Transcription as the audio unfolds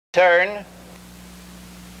Turn.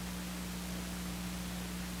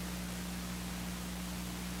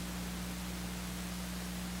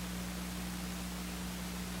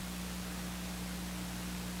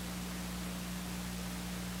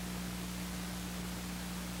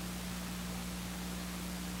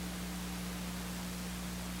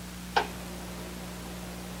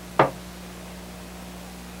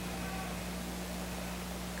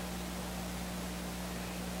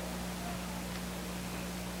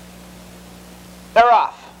 They're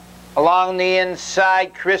off. Along the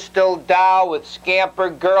inside, Crystal Doll with Scamper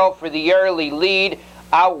Girl for the early lead.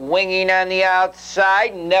 Out winging on the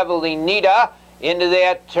outside, Nevelinita. Into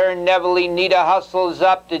that turn, Nevelinita hustles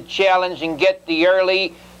up to challenge and get the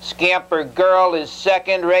early. Scamper Girl is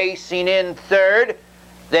second, racing in third.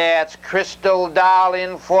 That's Crystal Doll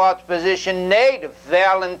in fourth position. Native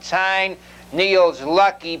Valentine, Neil's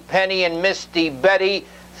Lucky Penny, and Misty Betty.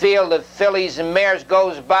 Field of fillies and mares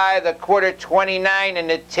goes by the quarter 29 and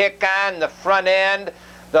a tick on the front end.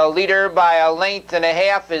 The leader by a length and a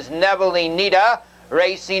half is Nevelinita.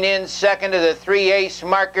 Racing in second to the 3-ace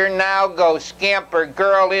marker now goes Scamper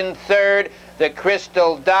Girl in third. The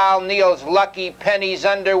Crystal Doll, Neil's Lucky Penny's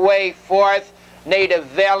underway fourth. Native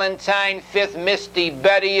Valentine fifth. Misty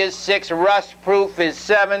Betty is sixth. Rust Proof is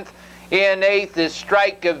seventh. In eighth is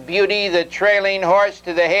Strike of Beauty. The trailing horse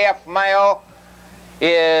to the half mile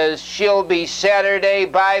is She'll Be Saturday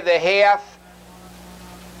by the half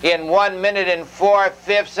in 1 minute and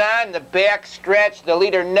 4/5 on the back stretch. The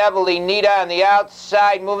leader Nevelinita on the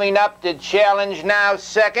outside, moving up to challenge now.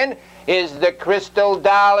 Second is the Crystal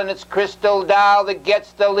Doll, and it's Crystal Doll that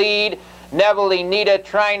gets the lead. Nevelinita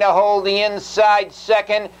trying to hold the inside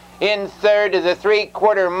second. In third to the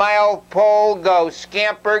 3/4 mile pole goes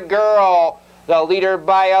Scamper Girl. The leader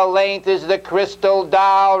by a length is the Crystal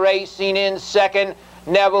Doll, racing in second.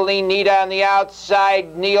 Nevelinita on the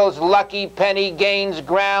outside. Neil's Lucky Penny gains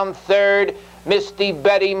ground third. Misty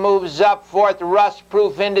Betty moves up fourth. Rust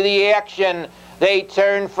Proof into the action. They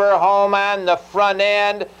turn for home on the front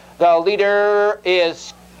end. The leader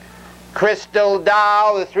is Crystal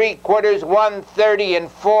Doll. The 3/4, 1:30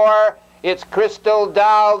 and 4. It's Crystal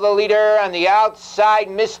Doll, the leader. On the outside,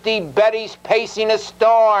 Misty Betty's pacing a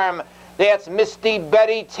storm. That's Misty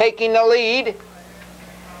Betty taking the lead.